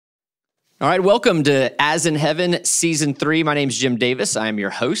All right, welcome to As in Heaven, Season 3. My name is Jim Davis. I am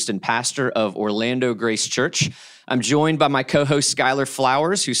your host and pastor of Orlando Grace Church. I'm joined by my co-host, Skyler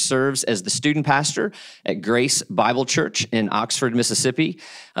Flowers, who serves as the student pastor at Grace Bible Church in Oxford, Mississippi.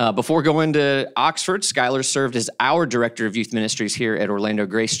 Before going to Oxford, Skyler served as our director of youth ministries here at Orlando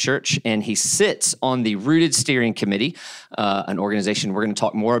Grace Church, and he sits on the Rooted Steering Committee, an organization we're going to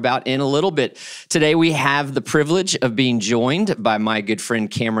talk more about in a little bit. Today, we have the privilege of being joined by my good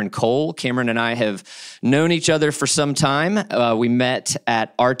friend, Cameron Cole. Cameron and I have known each other for some time. We met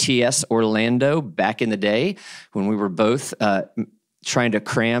at RTS Orlando back in the day when we were both trying to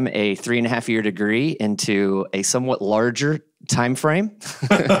cram a 3.5-year degree into a somewhat larger time frame.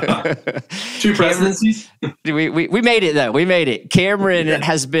 Two presidencies. We made it, though. We made it. Cameron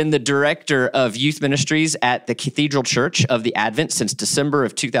has been the director of youth ministries at the Cathedral Church of the Advent since December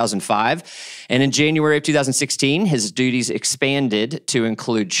of 2005. And in January of 2016, his duties expanded to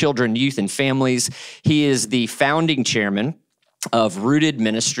include children, youth, and families. He is the founding chairman of Rooted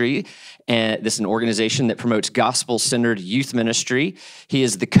Ministry, and this is an organization that promotes gospel-centered youth ministry. He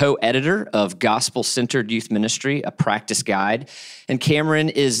is the co-editor of Gospel-Centered Youth Ministry, a practice guide. And Cameron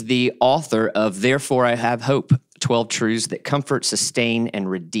is the author of Therefore I Have Hope, 12 Truths that Comfort, Sustain, and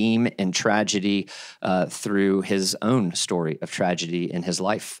Redeem in Tragedy through his own story of tragedy in his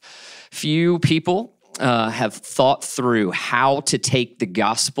life. Few people have thought through how to take the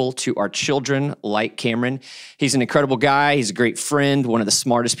gospel to our children like Cameron. He's an incredible guy. He's a great friend, one of the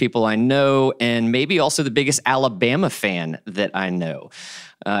smartest people I know, and maybe also the biggest Alabama fan that I know.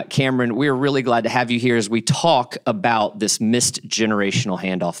 Cameron, we're really glad to have you here as we talk about this missed generational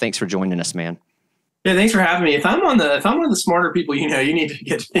handoff. Thanks for joining us, man. Yeah, thanks for having me. If I'm one of the smarter people, you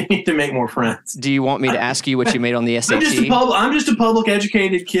need to make more friends. Do you want me to ask you what you made on the SAT? I'm just a public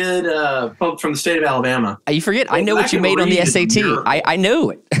educated kid from the state of Alabama. You forget, I know what you made on the SAT. I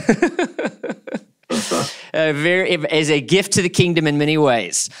know it. As a gift to the kingdom in many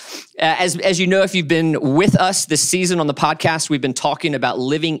ways. As you know, if you've been with us this season on the podcast, we've been talking about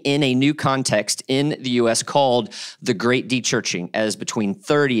living in a new context in the U.S. called the Great Dechurching, as between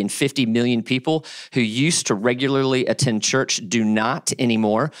 30 and 50 million people who used to regularly attend church do not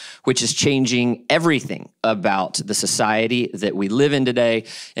anymore, which is changing everything about the society that we live in today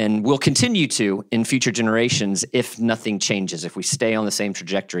and will continue to in future generations if nothing changes, if we stay on the same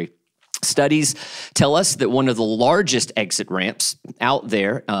trajectory. Studies tell us that one of the largest exit ramps out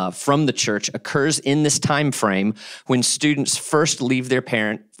there from the church occurs in this time frame when students first leave their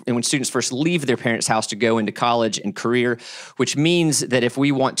parents' house to go into college and career, which means that if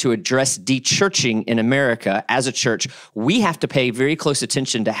we want to address dechurching in America as a church, we have to pay very close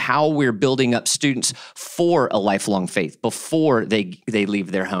attention to how we're building up students for a lifelong faith before they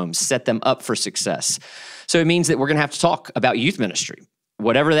leave their homes, set them up for success. So it means that we're going to have to talk about youth ministry,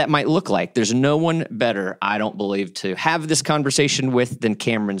 whatever that might look like. There's no one better, I don't believe, to have this conversation with than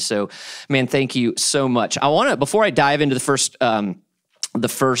Cameron. So, man, thank you so much. Before I dive into the first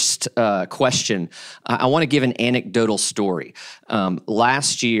question, I want to give an anecdotal story.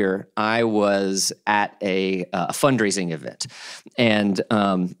 Last year, I was at a fundraising event, and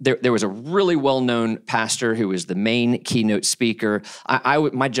there was a really well-known pastor who was the main keynote speaker.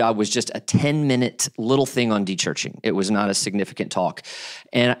 My job was just a 10-minute little thing on dechurching. It was not a significant talk.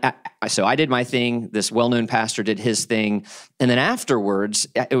 And so I did my thing, this well-known pastor did his thing, and then afterwards,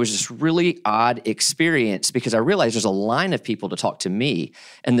 it was this really odd experience because I realized there's a line of people to talk to me,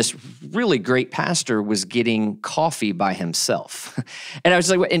 and this really great pastor was getting coffee by himself. And I was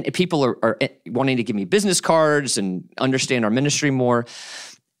like, and people are wanting to give me business cards and understand our ministry more.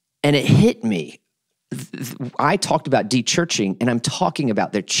 And it hit me. I talked about dechurching, and I'm talking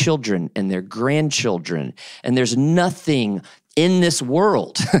about their children and their grandchildren. And there's nothing in this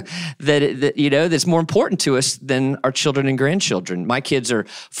world that's more important to us than our children and grandchildren. My kids are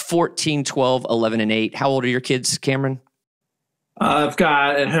 14, 12, 11, and 8. How old are your kids, Cameron? I've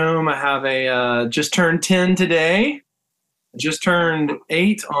got at home, I have a just turned 10 today, just turned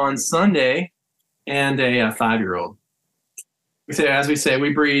 8 on Sunday, and a 5-year-old. As we say,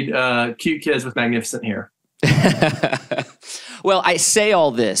 we breed cute kids with magnificent hair. Well, I say all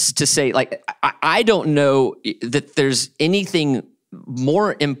this to say, I don't know that there's anything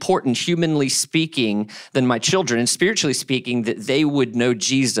more important, humanly speaking, than my children, and spiritually speaking, that they would know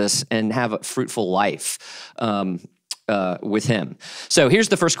Jesus and have a fruitful life. with him. So here's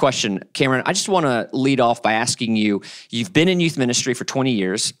the first question, Cameron. I just want to lead off by asking you, you've been in youth ministry for 20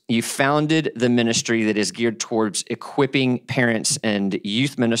 years. You founded the ministry that is geared towards equipping parents and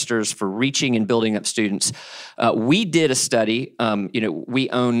youth ministers for reaching and building up students. We did a study. We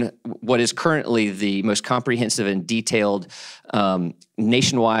own what is currently the most comprehensive and detailed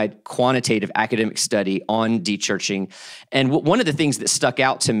nationwide quantitative academic study on de-churching. And one of the things that stuck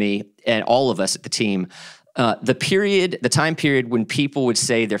out to me and all of us at the team, the time period when people would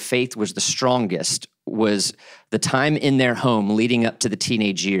say their faith was the strongest was the time in their home leading up to the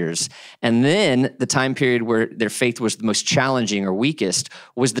teenage years. And then the time period where their faith was the most challenging or weakest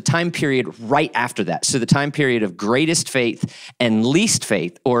was the time period right after that. So the time period of greatest faith and least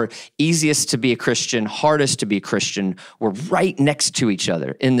faith, or easiest to be a Christian, hardest to be a Christian, were right next to each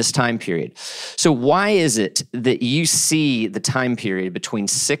other in this time period. So why is it that you see the time period between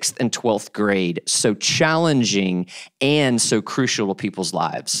 6th and 12th grade so challenging and so crucial to people's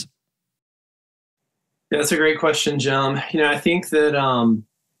lives? Yeah, that's a great question, Jim. I think that,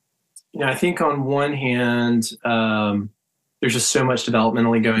 I think on one hand, there's just so much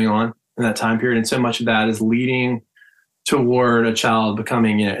developmentally going on in that time period. And so much of that is leading toward a child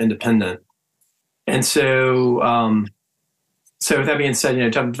becoming, independent. And so, so with that being said,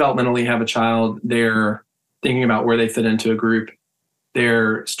 to developmentally have a child, they're thinking about where they fit into a group.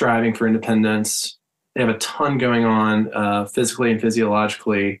 They're striving for independence. They have a ton going on physically and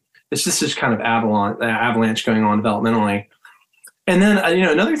physiologically. It's just this kind of avalanche going on developmentally. And then,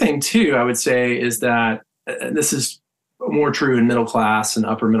 another thing too, I would say is that this is more true in middle class and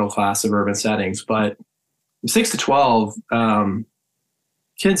upper middle class suburban settings, but 6 to 12,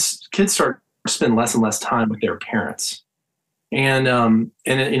 kids start to spend less and less time with their parents. And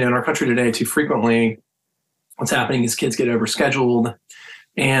in our country today, too frequently, what's happening is kids get overscheduled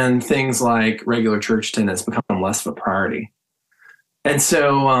and things like regular church attendance become less of a priority. And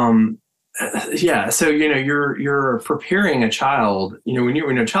so, you're preparing a child,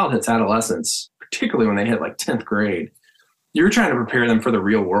 when a child hits adolescence, particularly when they hit like 10th grade, you're trying to prepare them for the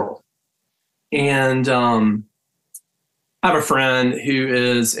real world. And I have a friend who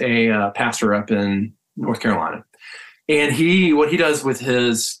is a pastor up in North Carolina. And what he does with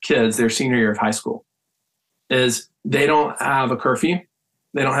his kids, their senior year of high school, is they don't have a curfew.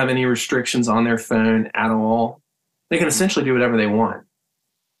 They don't have any restrictions on their phone at all. They can essentially do whatever they want.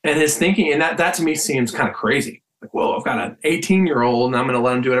 And his thinking, and that to me seems kind of crazy. Like, whoa, I've got an 18-year-old and I'm going to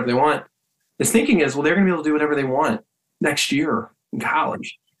let them do whatever they want. His thinking is, well, they're going to be able to do whatever they want next year in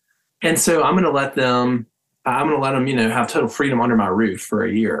college. And so I'm going to let them, have total freedom under my roof for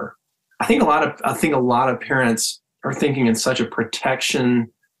a year. I think a lot of parents are thinking in such a protectionistic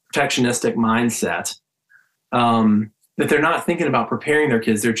mindset that they're not thinking about preparing their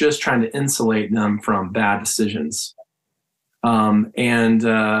kids. They're just trying to insulate them from bad decisions.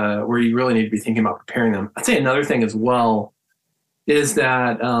 Where you really need to be thinking about preparing them. I'd say another thing as well is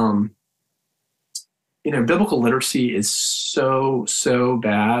that, biblical literacy is so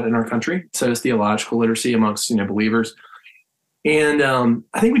bad in our country. So is theological literacy amongst, believers. And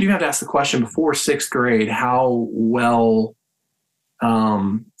I think we do have to ask the question before 6th grade, how well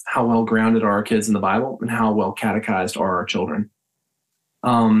grounded are our kids in the Bible and how well catechized are our children?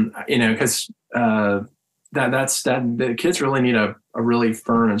 Because the kids really need a really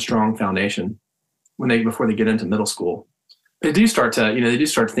firm and strong foundation before they get into middle school. They do start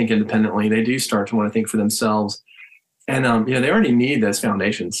to think independently. They do start to want to think for themselves, and they already need those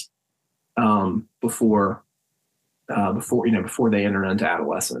foundations before they enter into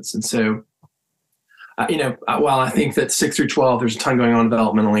adolescence. And so, while I think that 6 through 12, there's a ton going on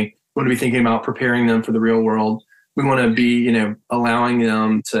developmentally, we want to be thinking about preparing them for the real world. We want to be, allowing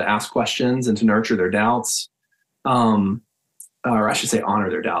them to ask questions and to nurture their doubts. Or I should say honor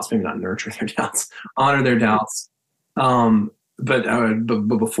their doubts, maybe not nurture their doubts, honor their doubts. But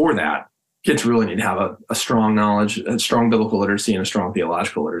before that, kids really need to have a strong knowledge, a strong biblical literacy, and a strong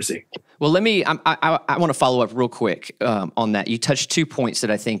theological literacy. Well, I want to follow up real quick on that. You touched 2 points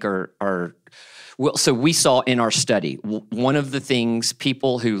that I think are well, so we saw in our study, one of the things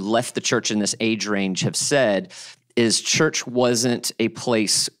people who left the church in this age range have said is church wasn't a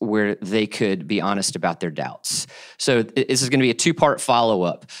place where they could be honest about their doubts. So this is going to be a 2-part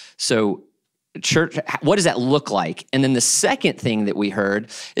follow-up. So church, what does that look like? And then the second thing that we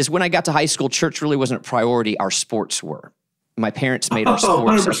heard is when I got to high school, church really wasn't a priority. Our sports were. My parents made our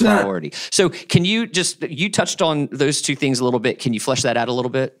sports 100%. A priority. So can you you touched on those 2 things a little bit. Can you flesh that out a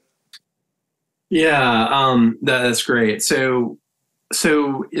little bit? Yeah, that's great. So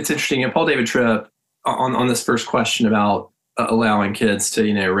it's interesting. And Paul David Tripp, on this first question about allowing kids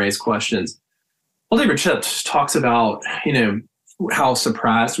to, raise questions, Well, David Chips talks about, how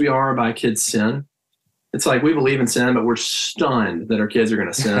surprised we are by kids' sin. It's like we believe in sin, but we're stunned that our kids are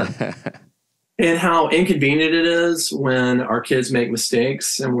going to sin. And how inconvenient it is when our kids make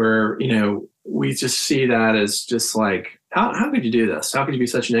mistakes, and we just see that as just like, how could you do this? How could you be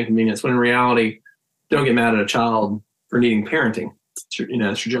such an inconvenience? When in reality, don't get mad at a child for needing parenting.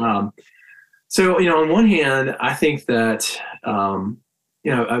 It's your job. So, on one hand, I think that,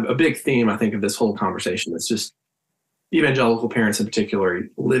 a big theme, I think, of this whole conversation is just evangelical parents in particular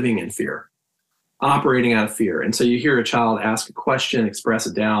living in fear, operating out of fear. And so you hear a child ask a question, express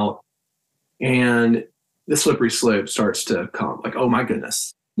a doubt, and the slippery slope starts to come. Like, oh my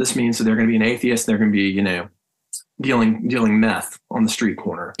goodness, this means that they're going to be an atheist. They're going to be, dealing meth on the street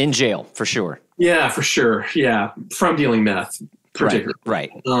corner. In jail, for sure. Yeah, for sure. Yeah, from dealing meth, particularly.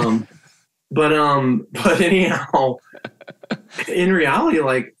 Right. But anyhow, in reality,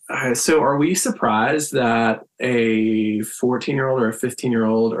 so are we surprised that a 14-year-old or a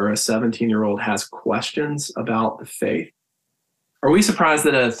 15-year-old or a 17-year-old has questions about the faith? Are we surprised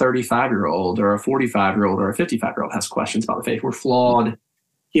that a 35-year-old or a 45-year-old or a 55-year-old has questions about the faith? We're flawed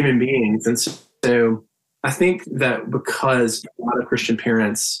human beings. And so I think that because a lot of Christian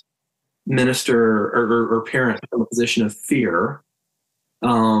parents minister or parent from a position of fear,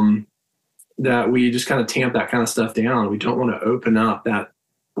 that we just kind of tamp that kind of stuff down. We don't want to open up that,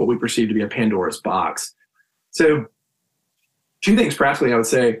 what we perceive to be a Pandora's box. So 2 things practically, I would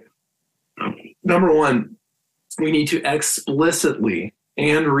say. Number one, we need to explicitly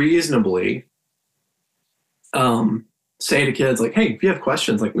and reasonably say to kids, like, hey, if you have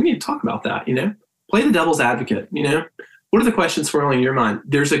questions, like, we need to talk about that, play the devil's advocate, what are the questions swirling in your mind?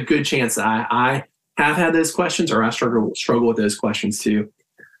 There's a good chance that I have had those questions, or I struggle with those questions too.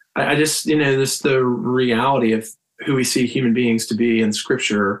 I just, just the reality of who we see human beings to be in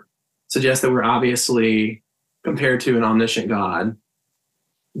Scripture suggests that we're obviously, compared to an omniscient God,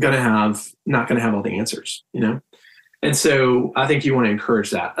 not going to have all the answers, And so I think you want to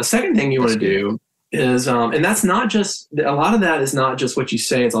encourage that. A second thing you want to do is, and that's not just, a lot of that is not just what you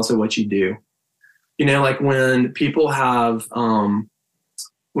say, it's also what you do. Like when people have,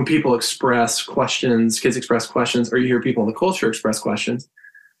 when people express questions, kids express questions, or you hear people in the culture express questions,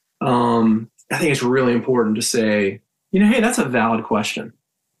 I think it's really important to say, hey, that's a valid question.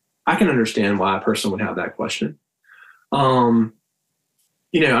 I can understand why a person would have that question.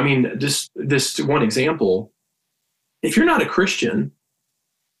 Just this one example, if you're not a Christian,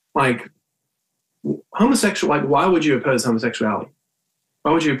 like homosexual, like why would you oppose homosexuality?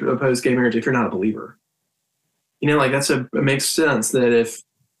 Why would you oppose gay marriage if you're not a believer? It makes sense that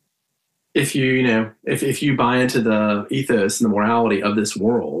if you buy into the ethos and the morality of this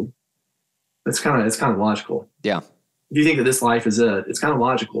world, it's kind of logical. Yeah. If you think that this life is it, it's kind of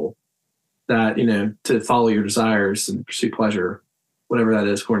logical that, to follow your desires and pursue pleasure, whatever that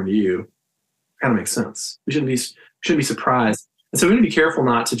is according to you, kind of makes sense. We shouldn't be surprised. And so we need to be careful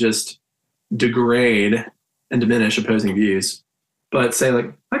not to just degrade and diminish opposing views, but say,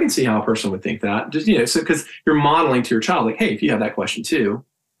 like, I can see how a person would think that. Just, so because you're modeling to your child, like, hey, if you have that question too,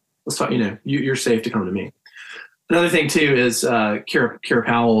 let's talk, you're safe to come to me. Another thing too is Kara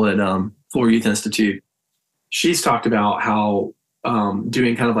Powell at Floor Youth Institute. She's talked about how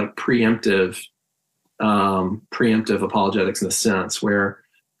doing kind of like preemptive apologetics in a sense where,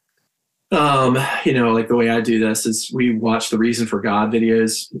 like the way I do this is we watch the Reason for God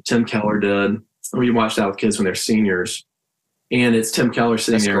videos. Tim Keller did. We watch that with kids when they're seniors, and it's Tim Keller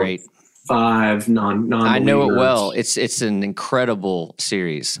sitting there. Great. 5 non. I know it well. It's an incredible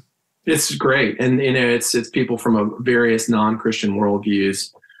series. It's great, and it's people from a various non-Christian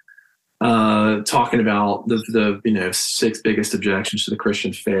worldviews talking about the 6 biggest objections to the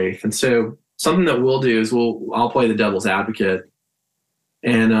Christian faith. And so something that we'll do is I'll play the devil's advocate,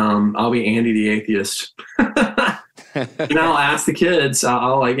 and I'll be Andy the atheist. And I'll ask the kids,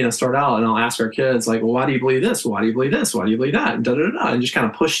 I'll start out and I'll ask our kids, like, well, why do you believe this? Why do you believe this? Why do you believe that? And and just kind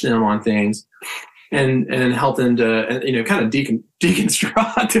of push them on things and help them to, kind of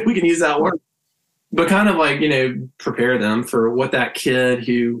deconstruct, if we can use that word, but kind of like, prepare them for what that kid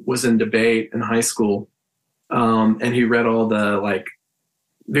who was in debate in high school, and who read all the like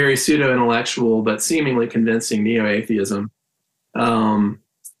very pseudo-intellectual, but seemingly convincing neo-atheism,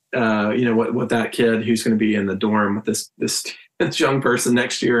 what that kid who's going to be in the dorm with this young person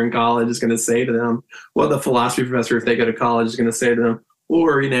next year in college is going to say to them, what the philosophy professor, if they go to college, is going to say to them,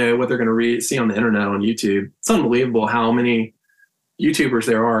 or, what they're going to see on the internet on YouTube. It's unbelievable how many YouTubers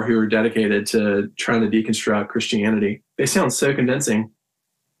there are who are dedicated to trying to deconstruct Christianity. They sound so convincing.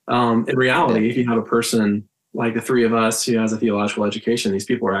 In reality, if you have a person like the 3 of us who has a theological education, these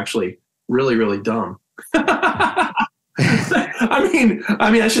people are actually really, really dumb. I mean,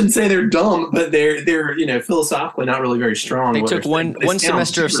 I shouldn't say they're dumb, but they're philosophically not really very strong. They took one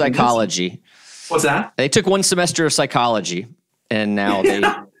semester of psychology. What's that? They took one semester of psychology, and now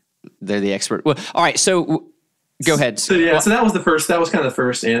they're the expert. Well, all right. So go ahead. So that was the first. That was kind of the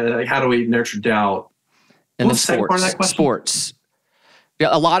first. And like, how do we nurture doubt? And the sports. Yeah,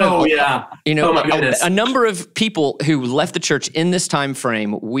 a lot of a number of people who left the church in this time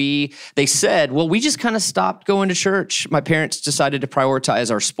frame. They said, well, we just kind of stopped going to church. My parents decided to prioritize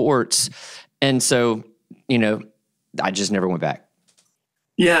our sports, and so I just never went back.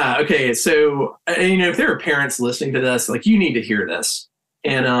 Yeah. Okay. So if there are parents listening to this, like, you need to hear this,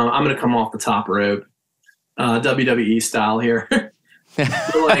 and I'm going to come off the top rope, WWE style here.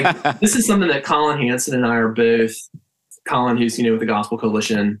 So, like, this is something that Colin Hansen and I are both. Colin, who's with the Gospel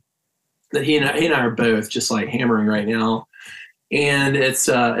Coalition, that he and I are both just like hammering right now, and it's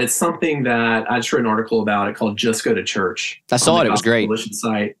something that I just wrote an article about it called "Just Go to Church." I saw it; it was great. Coalition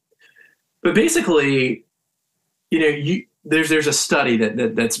site, but basically, there's a study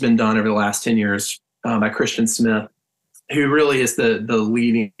that's been done over the last 10 years by Christian Smith, who really is the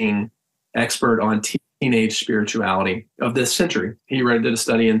leading expert on teenage spirituality of this century. He did a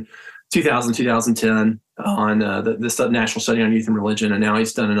study in 2000, 2010 on the National Study on Youth and Religion, and now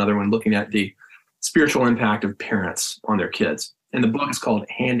he's done another one looking at the spiritual impact of parents on their kids. And the book is called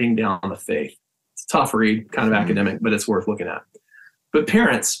Handing Down the Faith. It's a tough read, kind of academic, but it's worth looking at. But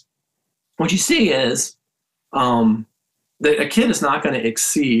parents, what you see is that a kid is not going to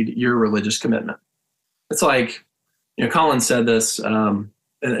exceed your religious commitment. It's like, Colin said this at a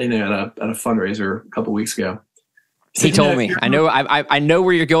fundraiser a couple weeks ago. He told me. I know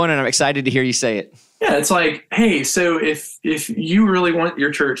where you're going, and I'm excited to hear you say it. Yeah, it's like, hey, so if you really want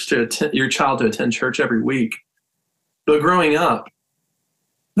your child to attend church every week, but growing up,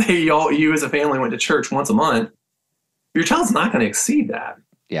 you as a family went to church once a month, your child's not going to exceed that.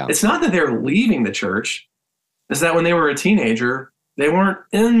 Yeah, it's not that they're leaving the church; it's that when they were a teenager, they weren't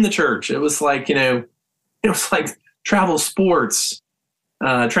in the church. It was like travel sports.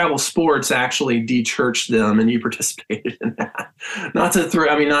 Travel sports actually de-churched them, and you participated in that. Not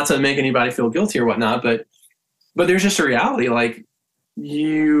to make anybody feel guilty or whatnot, but there's just a reality. Like,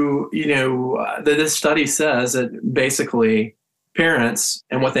 this study says that basically parents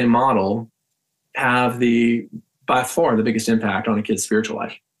and what they model have by far the biggest impact on a kid's spiritual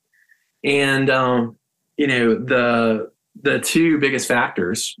life. And the two biggest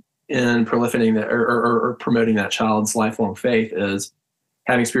factors in proliferating that or promoting that child's lifelong faith is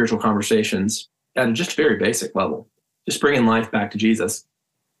having spiritual conversations at a just very basic level, just bringing life back to Jesus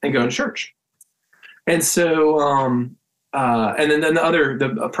and going to church. And so, and then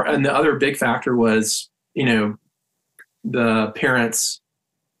the other big factor was, the parents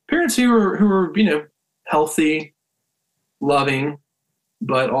who were healthy, loving,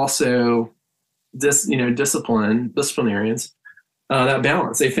 but also disciplinarians. That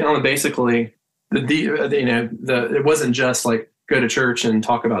balance, they found that basically it wasn't just like go to church and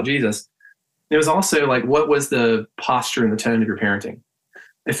talk about Jesus. It was also like, what was the posture and the tone of your parenting?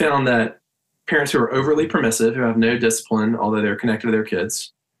 They found that parents who are overly permissive, who have no discipline, although they're connected to their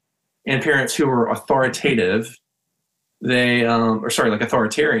kids, and parents who are authoritative,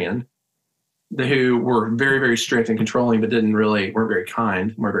 authoritarian, who were very, very strict and controlling, but weren't very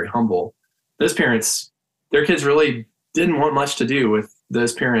kind, weren't very humble. Those parents, their kids really didn't want much to do with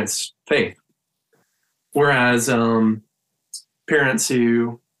those parents' faith. Whereas parents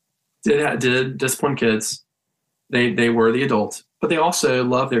who did discipline kids, they were the adult, but they also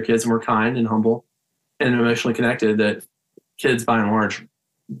loved their kids and were kind and humble and emotionally connected, that kids by and large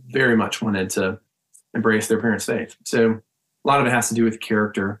very much wanted to embrace their parents' faith. So a lot of it has to do with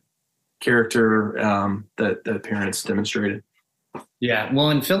character that parents demonstrated. Yeah. Well,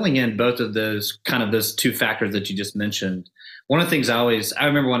 and filling in both of those two factors that you just mentioned, one of the things I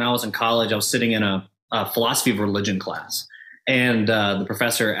remember when I was in college, I was sitting in a philosophy of religion class. And the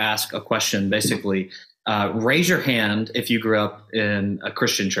professor asked a question, basically, raise your hand if you grew up in a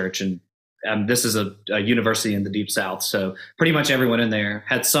Christian church. And this is a university in the Deep South, so pretty much everyone in there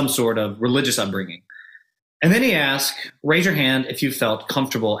had some sort of religious upbringing. And then he asked, raise your hand if you felt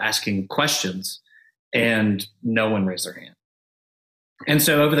comfortable asking questions. And no one raised their hand. And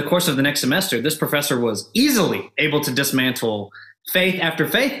so over the course of the next semester, this professor was easily able to dismantle faith after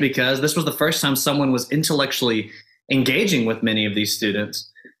faith, because this was the first time someone was intellectually engaging with many of these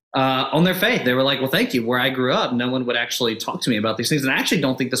students on their faith. They were like, well, thank you. Where I grew up, no one would actually talk to me about these things. And I actually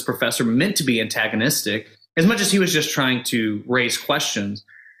don't think this professor meant to be antagonistic as much as he was just trying to raise questions.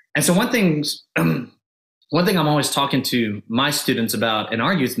 And so one thing one thing I'm always talking to my students about in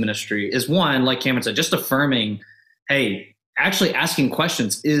our youth ministry is, one, like Cameron said, just affirming, hey, actually asking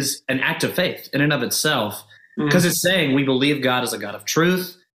questions is an act of faith in and of itself, because it's saying we believe God is a God of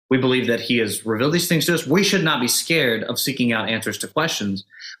truth. We believe that he has revealed these things to us. We should not be scared of seeking out answers to questions,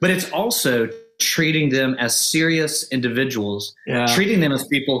 but it's also treating them as serious individuals, treating them as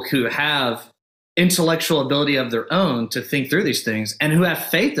people who have intellectual ability of their own to think through these things and who have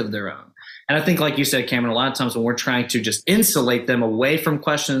faith of their own. And I think, like you said, Cameron, a lot of times when we're trying to just insulate them away from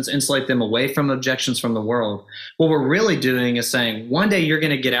questions, insulate them away from objections from the world, what we're really doing is saying, one day you're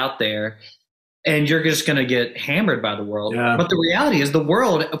going to get out there and you're just going to get hammered by the world. Yeah. But the reality is the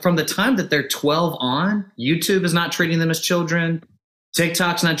world, from the time that they're 12 on, YouTube is not treating them as children.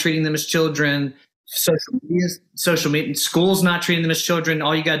 TikTok's not treating them as children. Social media, school's not treating them as children.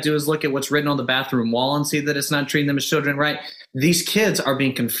 All you got to do is look at what's written on the bathroom wall and see that it's not treating them as children, right? These kids are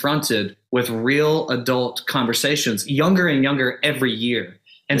being confronted with real adult conversations, younger and younger every year.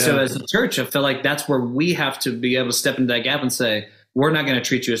 And so as a church, I feel like that's where we have to be able to step into that gap and say, we're not going to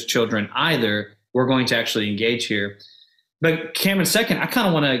treat you as children either. We're going to actually engage here. But Cameron, second, I kind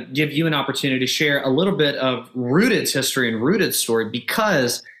of want to give you an opportunity to share a little bit of Rooted's history and Rooted's story,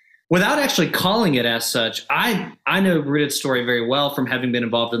 because without actually calling it as such, I know Rooted's story very well from having been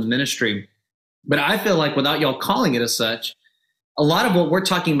involved in the ministry. But I feel like without y'all calling it as such, a lot of what we're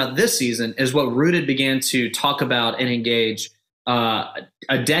talking about this season is what Rooted began to talk about and engage a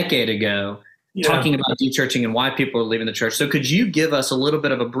decade ago, talking about de-churching and why people are leaving the church. So could you give us a little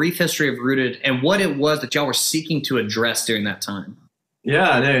bit of a brief history of Rooted and what it was that y'all were seeking to address during that time?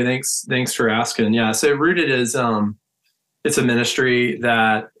 Yeah, no, thanks for asking. Yeah, so Rooted is it's a ministry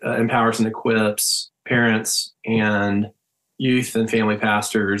that empowers and equips parents and youth and family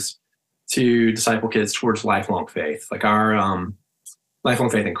pastors to disciple kids towards lifelong faith, like our lifelong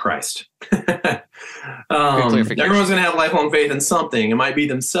faith in Christ. Everyone's going to have lifelong faith in something. It might be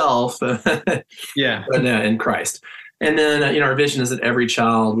themselves, but in Christ. And then, our vision is that every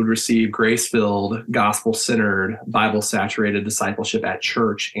child would receive grace-filled, gospel-centered, Bible-saturated discipleship at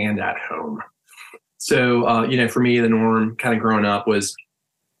church and at home. So, for me, the norm kind of growing up was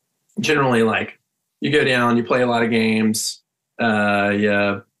generally like you go down, you play a lot of games, get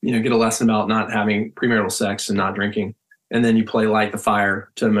a lesson about not having premarital sex and not drinking. And then you play Light the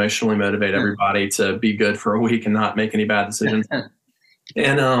Fire to emotionally motivate everybody to be good for a week and not make any bad decisions. What we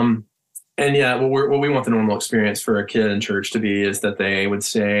want the normal experience for a kid in church to be is that they would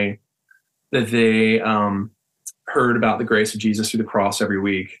say that they heard about the grace of Jesus through the cross every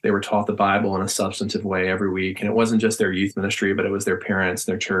week. They were taught the Bible in a substantive way every week. And it wasn't just their youth ministry, but it was their parents,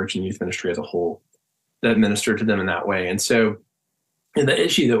 their church, and youth ministry as a whole that ministered to them in that way. And so the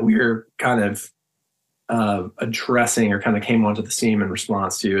issue that we're kind of addressing or kind of came onto the scene in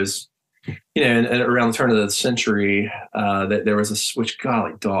response to is, and around the turn of the century, that there was a switch. God,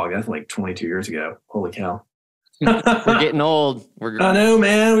 like dog, that's like 22 years ago. Holy cow. We're getting old. I know,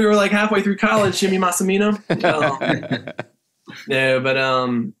 man. We were like halfway through college. Shimmy Massimino.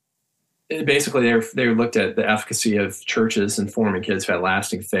 Basically, they looked at the efficacy of churches in forming kids who had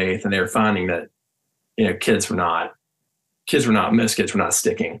lasting faith, and they were finding that most kids were not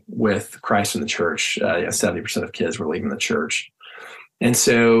sticking with Christ in the church. 70% of kids were leaving the church. And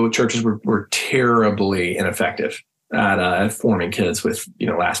so churches were terribly ineffective at forming kids with,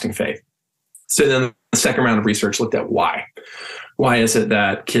 lasting faith. So then the second round of research looked at why. Why is it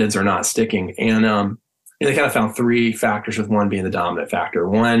that kids are not sticking? And they kind of found three factors, with one being the dominant factor.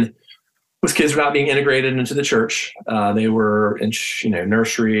 One was kids were not being integrated into the church. They were in,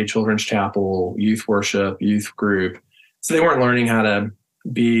 nursery, children's chapel, youth worship, youth group. So they weren't learning how to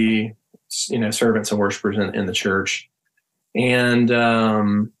be, servants and worshipers in the church. And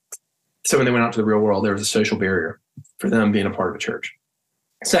so when they went out to the real world, there was a social barrier for them being a part of a church.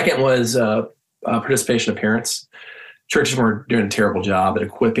 Second was participation of parents. Churches were doing a terrible job at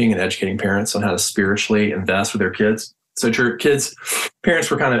equipping and educating parents on how to spiritually invest with their kids. So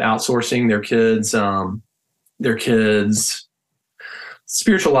parents were kind of outsourcing their kids'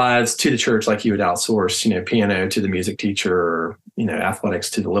 spiritual lives to the church, like you would outsource, piano to the music teacher, or, athletics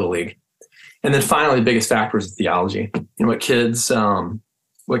to the Little League. And then finally, the biggest factor was theology. And what kids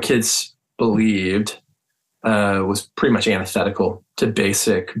believed was pretty much antithetical to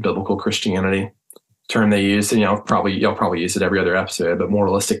basic biblical Christianity. Term they used, and y'all probably use it every other episode, but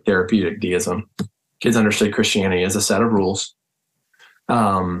moralistic therapeutic deism. Kids understood Christianity as a set of rules.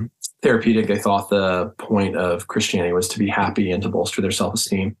 Therapeutic, they thought the point of Christianity was to be happy and to bolster their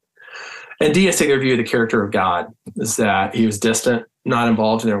self-esteem. And deistic, their view of the character of God is that he was distant, not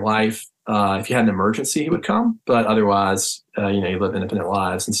involved in their life. If you had an emergency, he would come, but otherwise, you live independent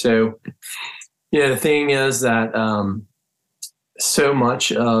lives. And so The thing is that so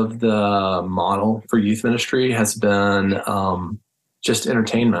much of the model for youth ministry has been just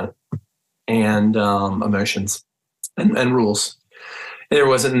entertainment and emotions and rules. There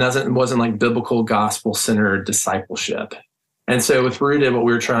wasn't like biblical gospel centered discipleship. And so with Rooted, what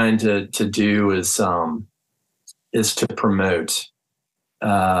we were trying to do is to promote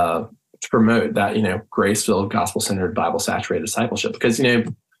that, grace-filled, gospel-centered, Bible-saturated discipleship. Because,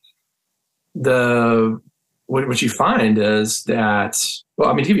 what you find is that,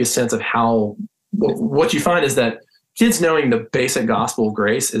 to give you a sense of what you find is that kids knowing the basic gospel of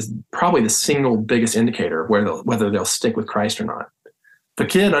grace is probably the single biggest indicator of whether they'll stick with Christ or not. If a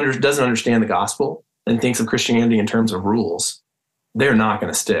kid doesn't understand the gospel and thinks of Christianity in terms of rules, they're not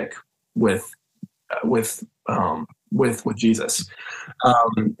going to stick with Jesus. But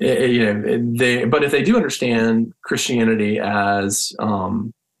if they do understand Christianity as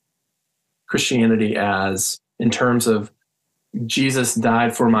in terms of Jesus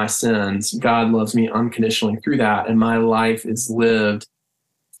died for my sins, God loves me unconditionally through that, and my life is lived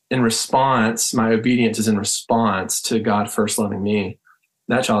in response, my obedience is in response to God first loving me,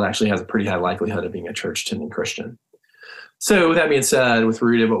 that child actually has a pretty high likelihood of being a church-attending Christian. So with that being said, with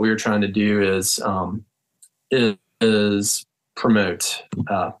Rooted, what we were trying to do is promote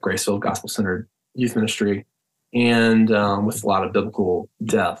grace-filled, gospel-centered youth ministry, and with a lot of biblical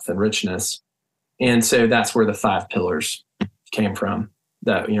depth and richness. And so that's where the 5 pillars came from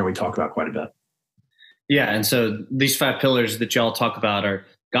that, we talk about quite a bit. Yeah. And so these 5 pillars that y'all talk about are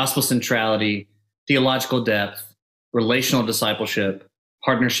gospel centrality, theological depth, relational discipleship,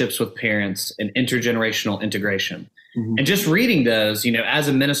 partnerships with parents, and intergenerational integration. Mm-hmm. And just reading those, as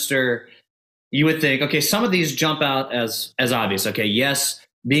a minister, you would think, okay, some of these jump out as obvious. Okay, yes,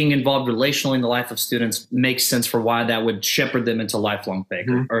 being involved relationally in the life of students makes sense for why that would shepherd them into lifelong faith,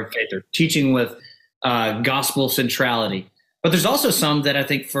 mm-hmm. or faith, or teaching with gospel centrality. But there's also some that I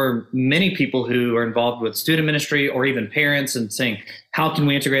think for many people who are involved with student ministry or even parents and saying, how can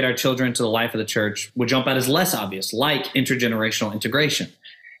we integrate our children into the life of the church, would jump out as less obvious, like intergenerational integration,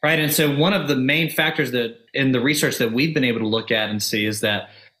 right? And so one of the main factors that in the research that we've been able to look at and see is that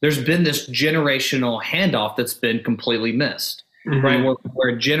there's been this generational handoff that's been completely missed, mm-hmm. right?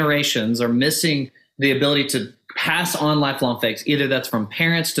 Where generations are missing the ability to pass on lifelong faiths. Either that's from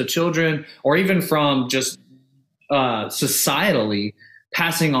parents to children, or even from just societally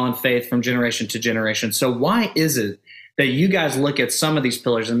passing on faith from generation to generation. So why is it that you guys look at some of these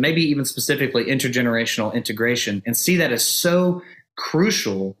pillars, and maybe even specifically intergenerational integration, and see that as so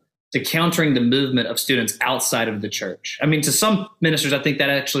crucial to countering the movement of students outside of the church? I mean, to some ministers, I think that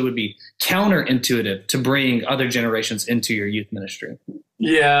actually would be counterintuitive to bring other generations into your youth ministry.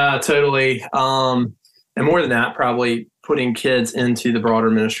 Yeah, totally. And more than that, probably putting kids into the broader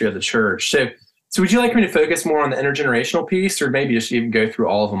ministry of the church. So would you like me to focus more on the intergenerational piece, or maybe just even go through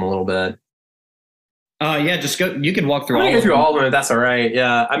all of them a little bit? Yeah, just go. You can walk through all of them. Go through all of them if that's all right.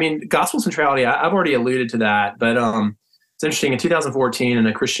 Yeah, I mean, gospel centrality, I've already alluded to that, but it's interesting. In 2014, in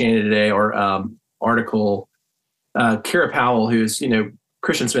a Christianity Today article, Kara Powell, who's,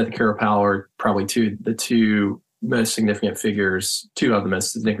 Christian Smith and Kara Powell are probably two of the most significant figures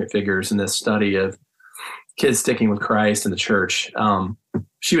in this study of kids sticking with Christ and the church.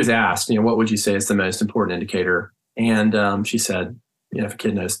 She was asked, what would you say is the most important indicator? And she said, if a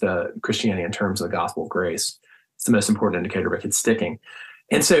kid knows the Christianity in terms of the gospel of grace, it's the most important indicator of a kid sticking.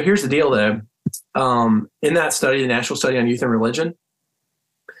 And so here's the deal, though. In that study, the National Study on Youth and Religion,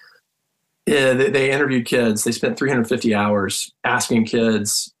 they interviewed kids. They spent 350 hours asking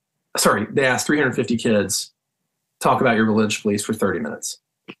kids. They asked 350 kids, talk about your religious beliefs for 30 minutes.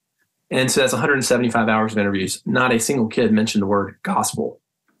 And so that's 175 hours of interviews. Not a single kid mentioned the word gospel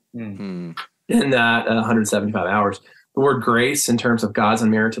in that 175 hours. The word grace, in terms of God's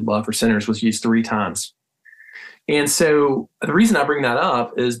unmerited love for sinners, was used 3 times. And so the reason I bring that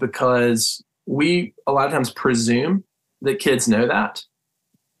up is because we a lot of times presume that kids know that.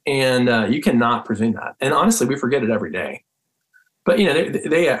 And you cannot presume that. And honestly, we forget it every day. But,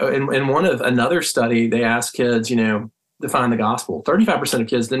 they in another study, they asked kids, define the gospel. 35% of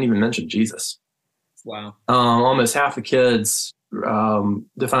kids didn't even mention Jesus. Wow. Almost half the kids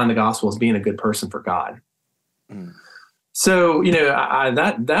define the gospel as being a good person for God. Mm. So,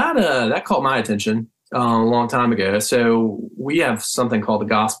 that caught my attention a long time ago. So we have something called the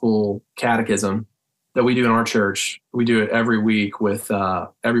Gospel Catechism that we do in our church. We do it every week with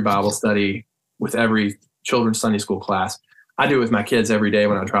every Bible study, with every children's Sunday school class. I do it with my kids every day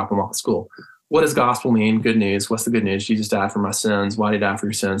when I drop them off at school. What does gospel mean? Good news. What's the good news? Jesus died for my sins. Why did he die for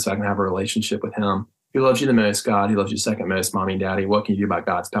your sins? So I can have a relationship with him. He loves you the most, God. He loves you second most, mommy and daddy. What can you do by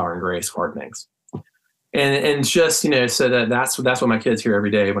God's power and grace? Hard things. And just, so that's what my kids hear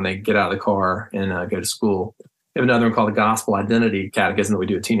every day when they get out of the car and go to school. We have another one called the Gospel Identity Catechism that we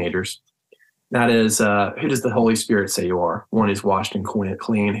do with teenagers. That is, who does the Holy Spirit say you are? One who's washed and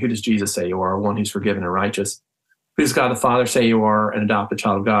clean. Who does Jesus say you are? One who's forgiven and righteous. Who does God the Father say you are, an adopted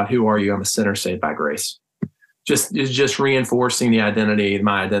child of God? Who are you? I'm a sinner saved by grace. Just reinforcing the identity.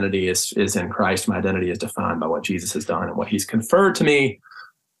 My identity is in Christ. My identity is defined by what Jesus has done and what he's conferred to me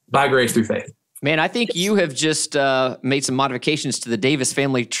by grace through faith. Man, I think you have just made some modifications to the Davis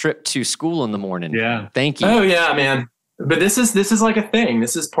family trip to school in the morning. Yeah. Thank you. Oh yeah, man. But this is like a thing.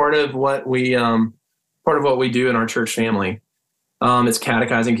 This is part of what we do in our church family. It's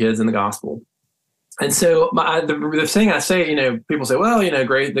catechizing kids in the gospel. And so the thing I say, people say, well,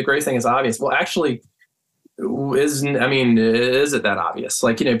 the grace thing is obvious. Well, actually, is it that obvious?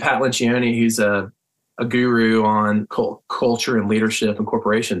 Like, Pat Lencioni, who's a guru on culture and leadership and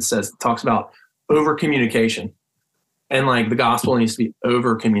corporations, talks about over communication, and like the gospel needs to be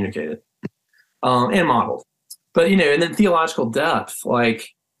over communicated and modeled. But and then theological depth,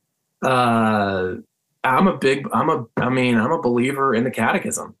 like I'm a believer in the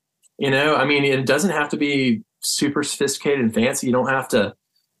catechism. It doesn't have to be super sophisticated and fancy. You don't have to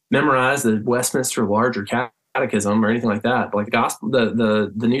memorize the Westminster Larger Catechism or anything like that. But like the gospel,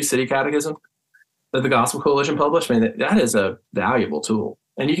 the New City Catechism that the Gospel Coalition published, man, that is a valuable tool.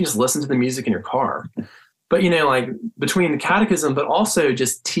 And you can just listen to the music in your car. But like between the catechism, but also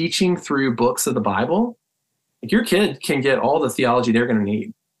just teaching through books of the Bible, like your kid can get all the theology they're going to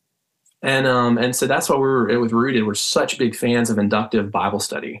need. And so that's why with Rooted, we're such big fans of inductive Bible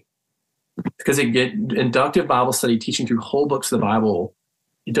study, because inductive Bible study, teaching through whole books of the Bible,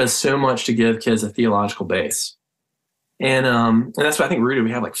 it does so much to give kids a theological base. And that's why I think Rooted,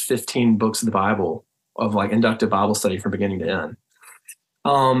 we have like 15 books of the Bible of like inductive Bible study from beginning to end.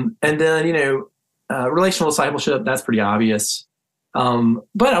 And then, relational discipleship, that's pretty obvious.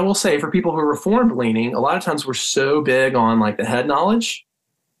 But I will say, for people who are reformed leaning, a lot of times we're so big on like the head knowledge,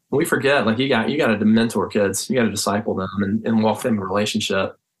 we forget, like you got to mentor kids, you got to disciple them and walk them in a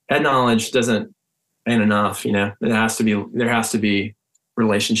relationship. Head knowledge ain't enough. There has to be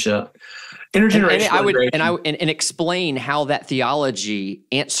relationship. Intergenerational and explain how that theology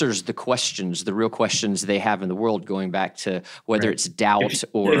answers the real questions they have in the world, going back to whether it's doubt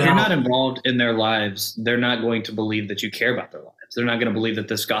or. If you're not involved in their lives, they're not going to believe that you care about their lives. They're not going to believe that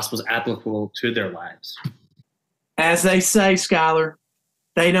this gospel is applicable to their lives. As they say, Skyler,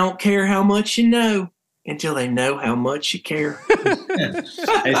 they don't care how much you know until they know how much you care.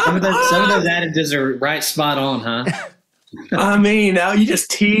 Hey, some of those adages are right spot on, huh? Now you just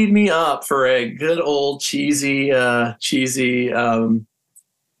teed me up for a good old cheesy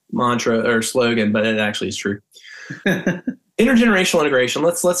mantra or slogan, but it actually is true. Intergenerational integration.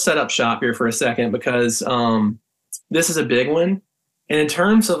 Let's set up shop here for a second, because this is a big one. And in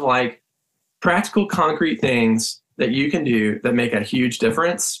terms of like practical, concrete things that you can do that make a huge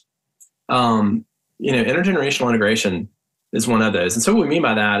difference, intergenerational integration is one of those. And so what we mean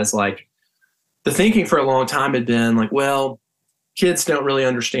by that is like, the thinking for a long time had been like, well, kids don't really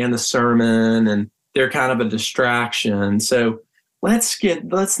understand the sermon and they're kind of a distraction. So let's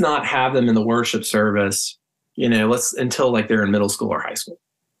not have them in the worship service, until like they're in middle school or high school.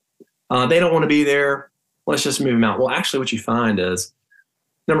 They don't want to be there. Let's just move them out. Well, actually what you find is,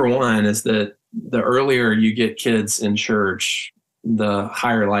 number one is that the earlier you get kids in church, the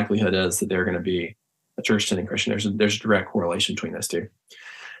higher likelihood is that they're going to be a church-attending Christian. There's a direct correlation between those two.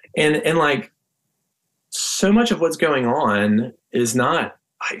 And like, so much of what's going on is not,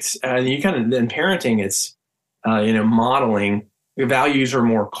 you kind of, in parenting, it's, modeling. The values are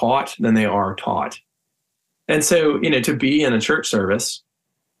more caught than they are taught. And so, to be in a church service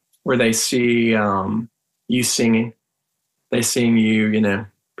where they see you singing, they see you,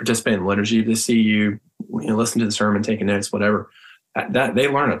 participate in liturgy, they see you, listen to the sermon, taking notes, whatever, that they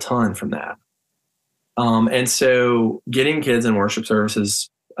learn a ton from that. And so getting kids in worship services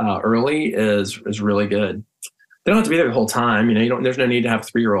early is really good. They don't have to be there the whole time. There's no need to have a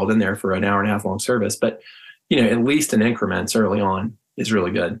 3-year-old in there for an hour and a half long service, but at least in increments early on is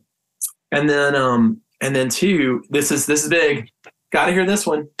really good. And then two, this is big. Got to hear this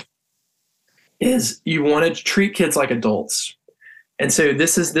one. Is you want to treat kids like adults. And so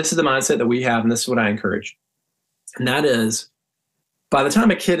this is the mindset that we have, and this is what I encourage. And that is, by the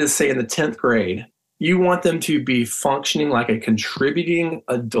time a kid is, say, in the 10th grade, you want them to be functioning like a contributing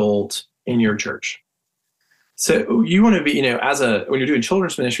adult in your church. So you want to be, when you're doing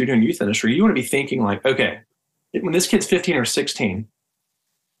children's ministry, doing youth ministry, you want to be thinking like, okay, when this kid's 15 or 16,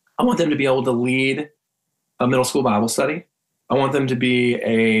 I want them to be able to lead a middle school Bible study. I want them to be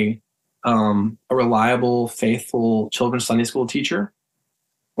a a reliable, faithful children's Sunday school teacher.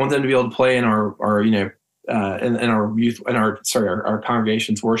 I want them to be able to play in our in our youth, our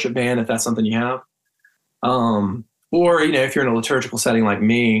congregation's worship band, if that's something you have. Or, if you're in a liturgical setting like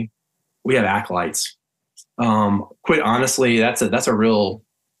me, we have acolytes. Quite honestly, that's a real,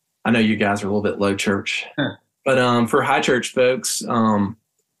 I know you guys are a little bit low church, but for high church folks, having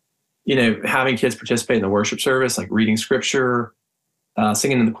kids participate in the worship service, like reading scripture,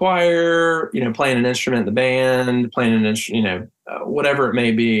 singing in the choir, playing an instrument in the band, playing an instrument, whatever it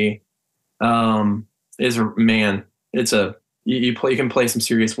may be, you can play some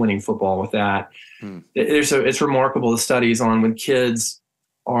serious winning football with that. It's remarkable, the studies on when kids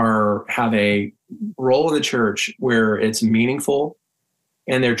have a role in the church where it's meaningful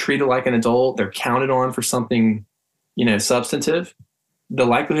and they're treated like an adult, they're counted on for something, substantive. The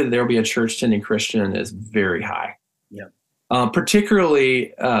likelihood that there will be a church attending Christian is very high. Yeah.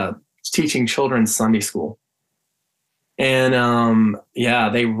 Particularly teaching children Sunday school. And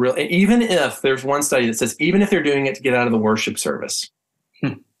they really, even if there's one study that says, even if they're doing it to get out of the worship service,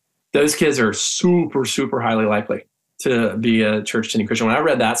 those kids are super, super highly likely to be a church attending Christian. When I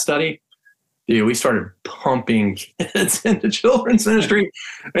read that study, we started pumping kids into children's ministry.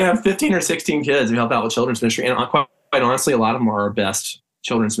 We have 15 or 16 kids who help out with children's ministry. And quite honestly, a lot of them are our best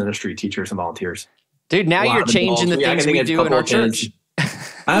children's ministry teachers and volunteers. Dude, now you're changing the things we do in our church. We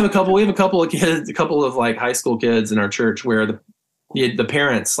have a couple of kids, a couple of like high school kids in our church where the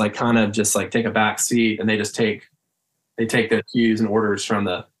parents like kind of just like take a back seat and they take the cues and orders from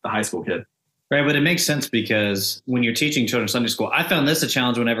the high school kid. Right. But it makes sense because when you're teaching children Sunday school, I found this a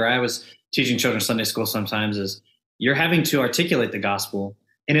challenge whenever I was teaching children Sunday school sometimes is you're having to articulate the gospel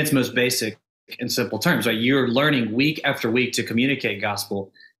in its most basic and simple terms, right? You're learning week after week to communicate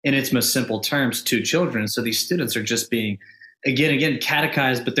gospel in its most simple terms to children. So these students are just being, again,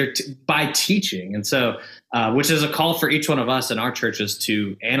 catechized, but they're by teaching. And so, which is a call for each one of us in our churches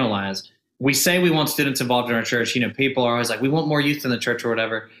to analyze. We say we want students involved in our church. People are always like, we want more youth in the church or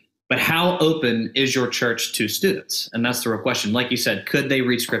whatever. But how open is your church to students? And that's the real question. Like you said, could they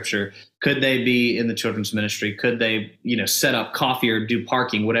read scripture? Could they be in the children's ministry? Could they, set up coffee or do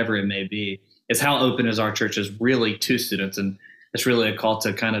parking, whatever it may be? Is how open is our churches really to students? And it's really a call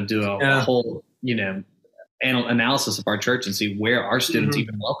to kind of do a whole, analysis of our church and see where our students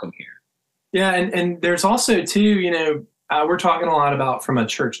even welcome here. Yeah. And there's also too, we're talking a lot about from a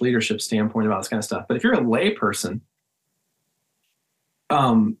church leadership standpoint about this kind of stuff, but if you're a lay person,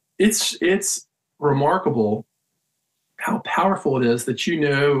 it's remarkable how powerful it is that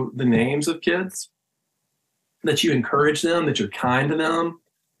the names of kids, that you encourage them, that you're kind to them.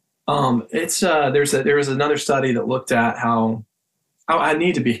 There was another study that looked at how I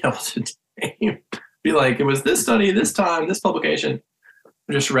need to be able to be like, it was this study, this time, this publication.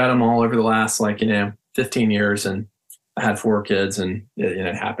 I just read them all over the last 15 years, and I had 4 kids, and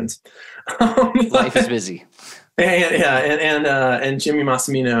it happens. Life is busy. And Jimmy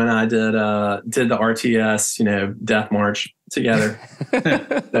Massimino and I did the RTS, death march together.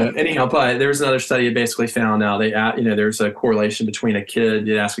 So anyhow, but there was another study that basically found out there's a correlation between a kid.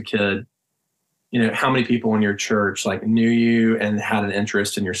 You'd ask a kid, how many people in your church knew you and had an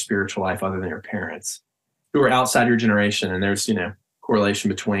interest in your spiritual life other than your parents, who were outside your generation, and there's correlation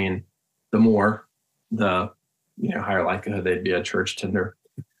between the higher likelihood they'd be a church attender.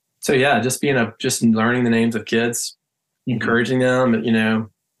 So yeah, just learning the names of kids, encouraging them,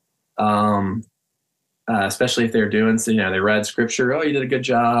 especially if they're doing, they read scripture. Oh, you did a good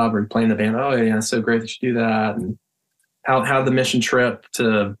job, or playing the band. Oh yeah, it's so great that you do that. And how the mission trip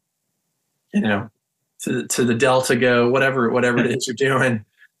to the Delta go, whatever it is you're doing.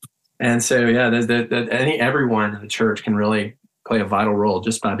 And so yeah, everyone in the church can really play a vital role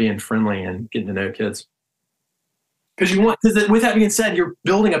just by being friendly and getting to know kids. Because with that being said, you're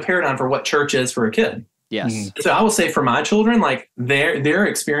building a paradigm for what church is for a kid. Yes. Mm-hmm. So I will say for my children, their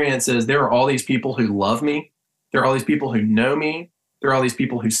experiences, there are all these people who love me. There are all these people who know me. There are all these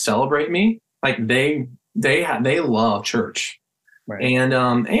people who celebrate me. They love church. Right. And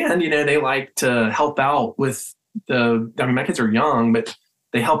they like to help out with my kids are young, but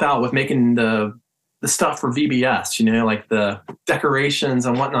they help out with making the stuff for VBS, like the decorations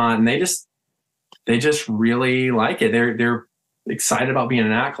and whatnot. And they just really like it. They're excited about being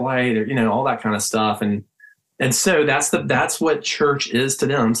an acolyte, all that kind of stuff. And so that's what church is to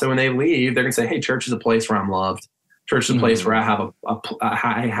them. So when they leave, they're going to say, hey, church is a place where I'm loved. Church is a place where I have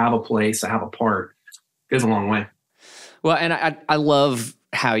a place, I have a part. It goes a long way. Well, and I love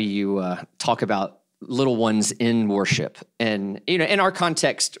how you talk about little ones in worship. And, in our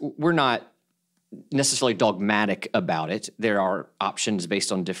context, we're not necessarily dogmatic about it. There are options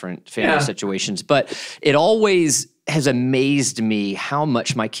based on different family situations, but it always has amazed me how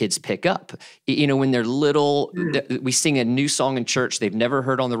much my kids pick up. You know, when they're little, we sing a new song in church they've never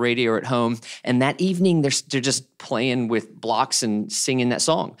heard on the radio or at home, and that evening they're just playing with blocks and singing that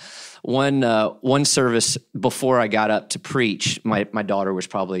song. One service before I got up to preach, my daughter was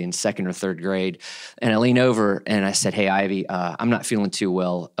probably in second or third grade, and I leaned over and I said, "Hey, Ivy, I'm not feeling too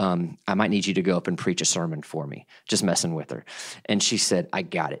well. I might need you to go up and preach a sermon for me." Just messing with her, and she said, "I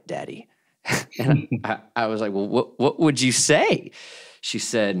got it, Daddy." And I was like, "Well, what would you say?" She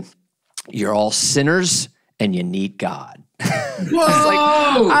said, "You're all sinners and you need God." Whoa!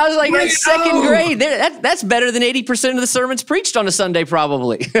 I was like, that's second grade. That's better than 80% of the sermons preached on a Sunday,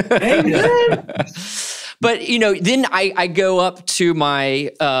 probably. Amen. But, you know, then I go up to my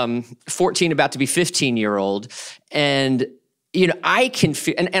 14, about to be 15-year-old, and, you know, I can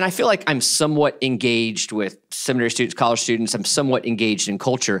feel, and I feel like I'm somewhat engaged with seminary students, college students. I'm somewhat engaged in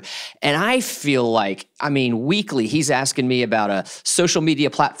culture. And I feel like, I mean, weekly, he's asking me about a social media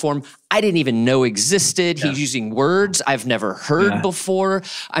platform I didn't even know existed. Yeah. He's using words I've never heard before.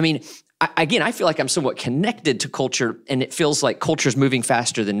 I mean, I feel like I'm somewhat connected to culture, and it feels like culture's moving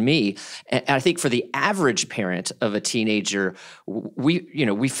faster than me. And I think for the average parent of a teenager,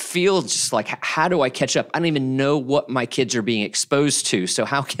 we feel just like, how do I catch up? I don't even know what my kids are being exposed to. So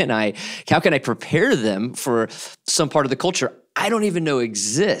how can I prepare them for some part of the culture I don't even know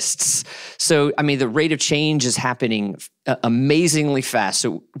exists? So, I mean, the rate of change is happening amazingly fast.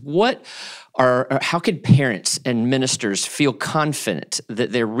 So how could parents and ministers feel confident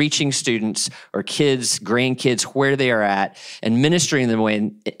that they're reaching students or kids, grandkids, where they are at, and ministering them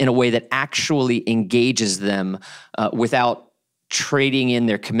in a way that actually engages them without trading in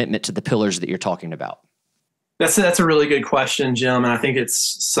their commitment to the pillars that you're talking about? That's a really good question, Jim. And I think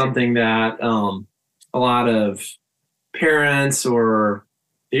it's something that a lot of parents or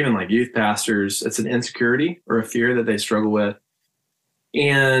even like youth pastors, it's an insecurity or a fear that they struggle with.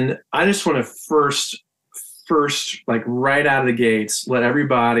 And I just want to first, like right out of the gates, let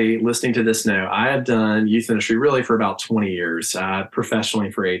everybody listening to this know I have done youth ministry really for about 20 years,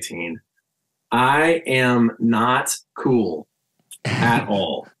 professionally for 18. I am not cool at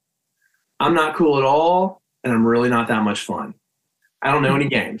all. I'm not cool at all, and I'm really not that much fun. I don't know any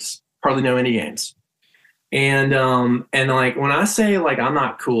games, hardly know any games. And like when I say like I'm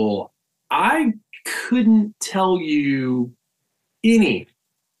not cool, I couldn't tell you any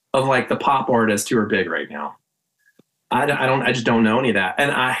of like the pop artists who are big right now. I just don't know any of that.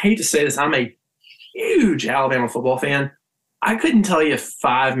 And I hate to say this, I'm a huge Alabama football fan. I couldn't tell you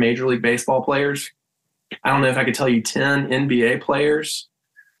 5 Major League Baseball players. I don't know if I could tell you 10 NBA players.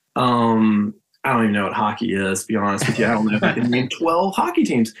 I don't even know what hockey is, to be honest with you. I don't know if I can name 12 hockey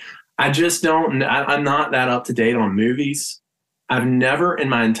teams. I just don't. I'm not that up to date on movies. I've never in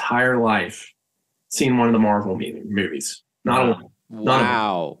my entire life seen one of the Marvel movies. Not a one.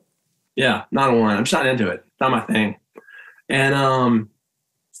 Wow. Yeah, not a one. I'm just not into it. Not my thing. And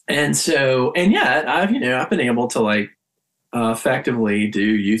yet I've been able to like effectively do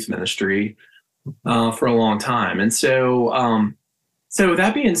youth ministry for a long time. And so with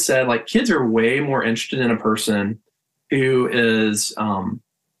that being said, like kids are way more interested in a person who is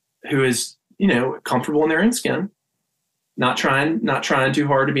comfortable in their own skin, not trying too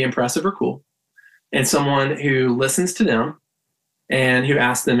hard to be impressive or cool, and someone who listens to them and who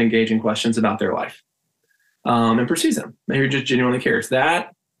asks them engaging questions about their life, and pursues them, and who just genuinely cares.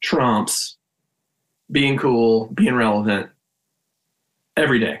 That trumps being cool, being relevant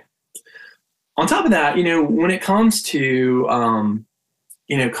every day. On top of that, when it comes to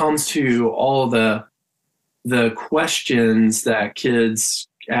all the questions that kids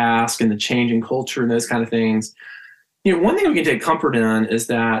ask and the changing culture and those kind of things, one thing we can take comfort in is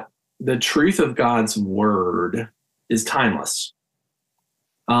that the truth of God's word is timeless.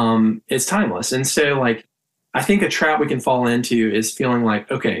 It's timeless. And so like, I think a trap we can fall into is feeling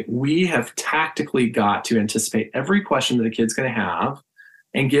like, okay, we have tactically got to anticipate every question that a kid's going to have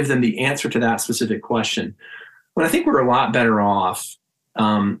and give them the answer to that specific question. But I think we're a lot better off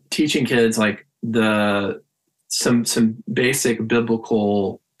teaching kids like some basic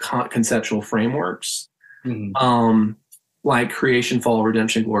biblical conceptual frameworks, like creation, fall,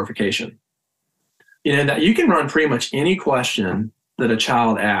 redemption, glorification. That you can run pretty much any question that a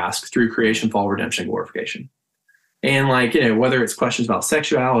child asks through creation, fall, redemption, glorification. And like, whether it's questions about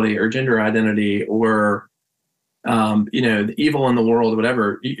sexuality or gender identity or, the evil in the world,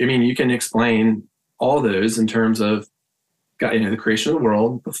 whatever, you can explain all those in terms of God, the creation of the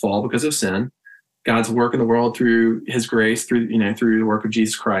world, the fall because of sin, God's work in the world through his grace, through the work of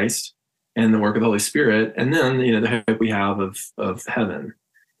Jesus Christ, and the work of the Holy Spirit, and then the hope we have of heaven,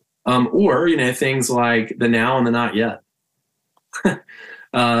 or things like the now and the not yet.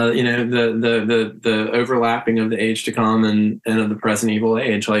 The overlapping of the age to come and of the present evil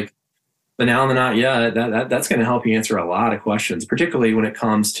age, like the now and the not yet. That's going to help you answer a lot of questions, particularly when it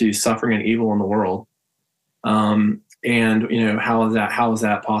comes to suffering and evil in the world. And how is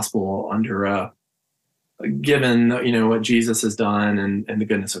that possible under given what Jesus has done and the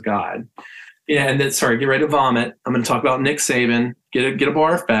goodness of God. And get ready to vomit. I'm going to talk about Nick Saban. Get a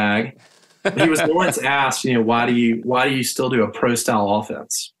barf bag. He was once asked, why do you still do a pro style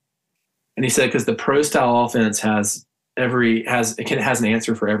offense? And he said, because the pro style offense has an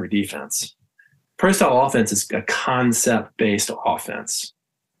answer for every defense. Pro style offense is a concept based offense.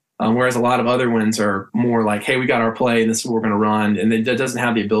 Whereas a lot of other ones are more like, hey, we got our play and this is what we're going to run. And it doesn't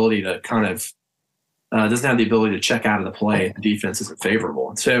have the ability to check out of the play if the defense isn't favorable.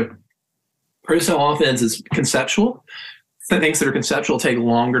 And so pro style offense is conceptual. Things that are conceptual take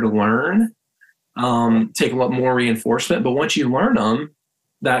longer to learn, take a lot more reinforcement. But once you learn them,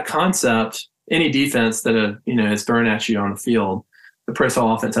 that concept, any defense that is thrown at you on the field, the pro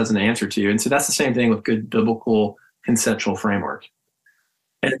style offense has an answer to. And so that's the same thing with good biblical conceptual framework.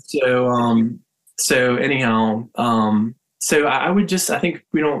 And so, I think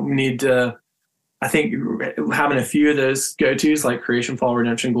we don't need to, I think having a few of those go-tos like creation, fall,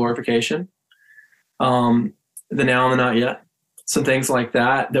 redemption, glorification, the now and the not yet, some things like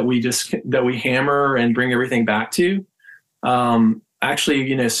that we hammer and bring everything back to,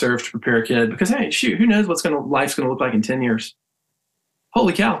 actually, serve to prepare a kid because, hey, shoot, who knows life's going to look like in 10 years.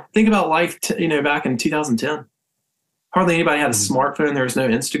 Holy cow. Think about life, back in 2010. Hardly anybody had a smartphone. There was no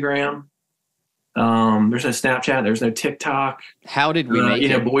Instagram. There's no Snapchat. There's no TikTok. How did we make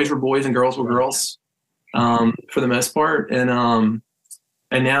it? Boys were boys and girls were girls, for the most part. And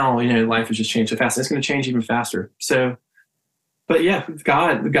now, life has just changed so fast. It's going to change even faster. So, but yeah,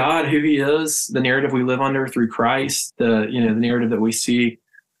 God, who he is, the narrative we live under through Christ, the narrative that we see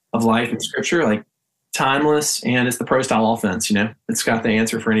of life in scripture, like timeless, and it's the pro style offense, it's got the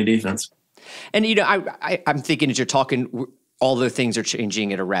answer for any defense. And, I'm thinking as you're talking, although things are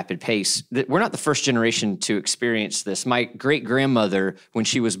changing at a rapid pace, that we're not the first generation to experience this. My great-grandmother, when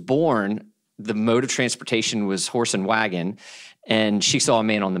she was born, the mode of transportation was horse and wagon, and she saw a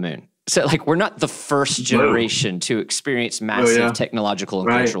man on the moon. So, we're not the first generation to experience massive technological and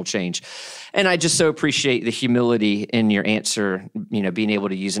cultural change. And I just so appreciate the humility in your answer, being able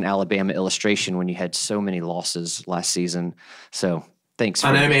to use an Alabama illustration when you had so many losses last season. So thanks.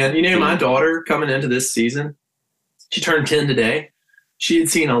 I know, man. My daughter coming into this season, she turned 10 today. She had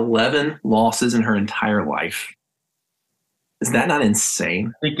seen 11 losses in her entire life. Is that not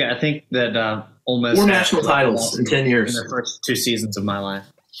insane? I think that almost 4 national titles in 10 years. In the first 2 seasons of my life.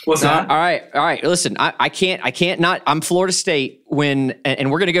 What's that? All right. Listen, I can't not. I'm Florida State and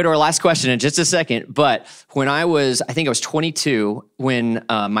we're going to go to our last question in just a second. But when I think I was 22 when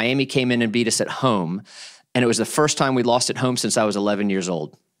Miami came in and beat us at home, and it was the first time we lost at home since I was 11 years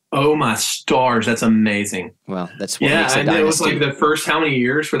old. Oh my stars, that's amazing. Well, that's what makes a dynasty. It was like the first how many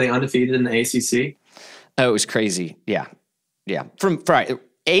years were they undefeated in the ACC? Oh, it was crazy. Yeah. From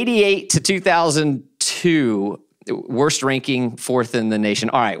 88 to 2002. Worst ranking, 4th in the nation.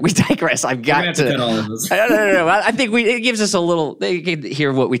 All right, we digress. I've got to. No. I think it gives us a little. They can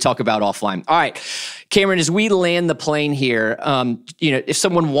hear what we talk about offline. All right, Cameron, as we land the plane here, if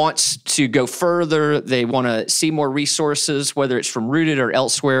someone wants to go further, they want to see more resources, whether it's from Rooted or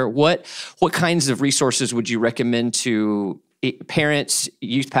elsewhere. What kinds of resources would you recommend to parents,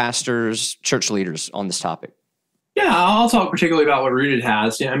 youth pastors, church leaders on this topic? Yeah, I'll talk particularly about what Rooted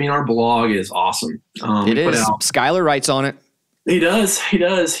has. Yeah, our blog is awesome. It is. Skyler writes on it. He does.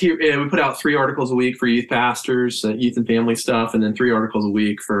 We put out 3 articles a week for youth pastors, youth and family stuff, and then 3 articles a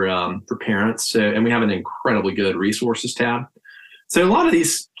week for parents. And we have an incredibly good resources tab. So a lot of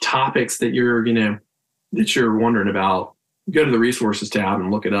these topics that you're wondering about, go to the resources tab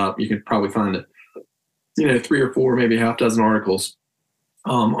and look it up. You could probably find 3 or 4, maybe half dozen articles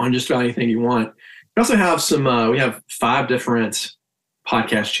on just about anything you want. We also have we have 5 different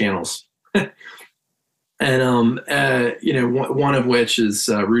podcast channels. And, one of which is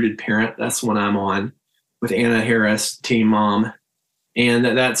Rooted Parent. That's the one I'm on with Anna Harris, Teen Mom. And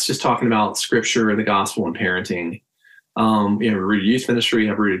that's just talking about scripture, the gospel, and parenting. We have a Rooted Youth Ministry, we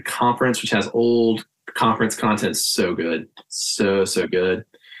have Rooted Conference, which has old conference content. So good. So good.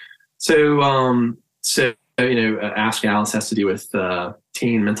 So, Ask Alice has to do with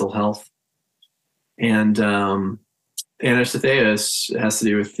teen mental health. And Thanos to Theos has to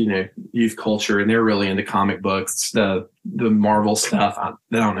do with, youth culture, and they're really into comic books, the Marvel stuff. I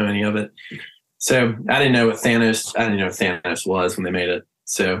don't know any of it. So I didn't know what Thanos was when they made it.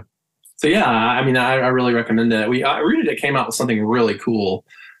 So yeah, I mean, I really recommend it. Rooted came out with something really cool.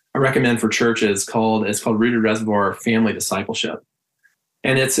 I recommend for churches it's called Rooted Reservoir Family Discipleship.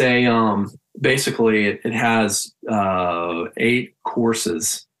 And it's basically it has 8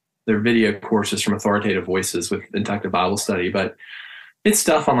 courses. They're video courses from authoritative voices with inductive Bible study, but it's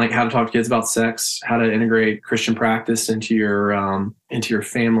stuff on like how to talk to kids about sex, how to integrate Christian practice into your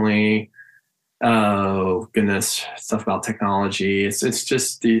family. Oh goodness, stuff about technology. It's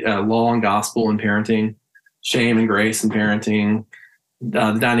just the law and gospel in parenting, shame and grace in parenting,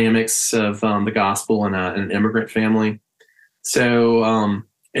 the dynamics of the gospel in an immigrant family. So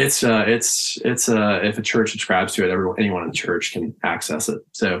if a church subscribes to it, anyone in the church can access it.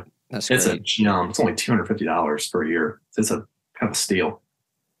 So it's only $250 per year. So it's a kind of a steal.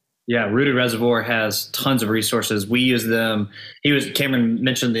 Yeah, Rooted Reservoir has tons of resources. We use them. Cameron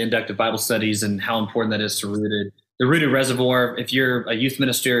mentioned the inductive Bible studies and how important that is to Rooted. The Rooted Reservoir, if you're a youth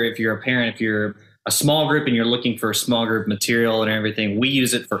minister, if you're a parent, if you're a small group and you're looking for small group material and everything, we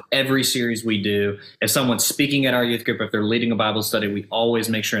use it for every series we do. If someone's speaking at our youth group, if they're leading a Bible study, we always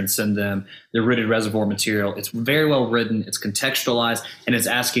make sure and send them the Rooted Reservoir material. It's very well written, it's contextualized, and it's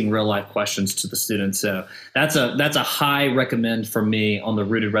asking real life questions to the students. So that's a high recommend for me on the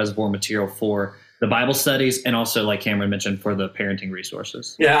Rooted Reservoir material for the Bible studies, and also, like Cameron mentioned, for the parenting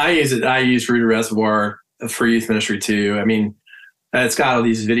resources. Yeah, I use it. I use Rooted Reservoir for youth ministry too. I mean, it's got all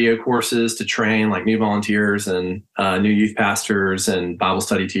these video courses to train like new volunteers and new youth pastors and Bible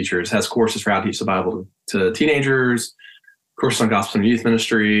study teachers. It has courses for how to teach the Bible to teenagers, courses on gospel and youth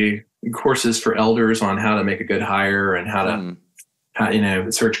ministry, courses for elders on how to make a good hire and how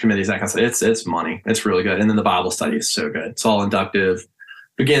to search committees, that kind of stuff. It's money. It's really good. And then the Bible study is so good. It's all inductive.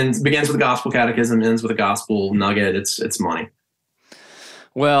 Begins with the gospel catechism, ends with a gospel nugget. It's money.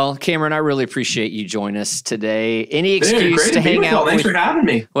 Well, Cameron, I really appreciate you joining us today. Any excuse to hang out? Thanks for having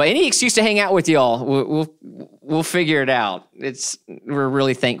me. Well, any excuse to hang out with y'all, we'll figure it out. We're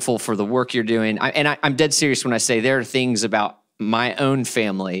really thankful for the work you're doing, I'm dead serious when I say there are things about my own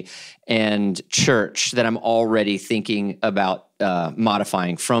family and church that I'm already thinking about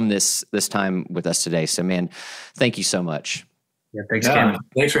modifying from this time with us today. So, man, thank you so much. Yeah, thanks, Cameron.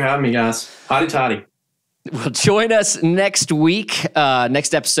 Thanks for having me, guys. Hotty toddy. Well, join us next week.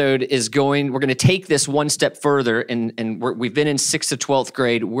 Next episode we're going to take this one step further, and we've been in 6th to 12th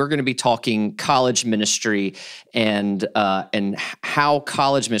grade. We're going to be talking college ministry and how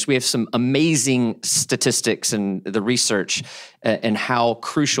college ministry. We have some amazing statistics and the research and how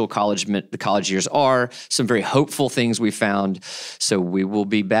crucial the college years are. Some very hopeful things we found. So we will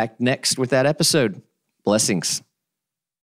be back next with that episode. Blessings.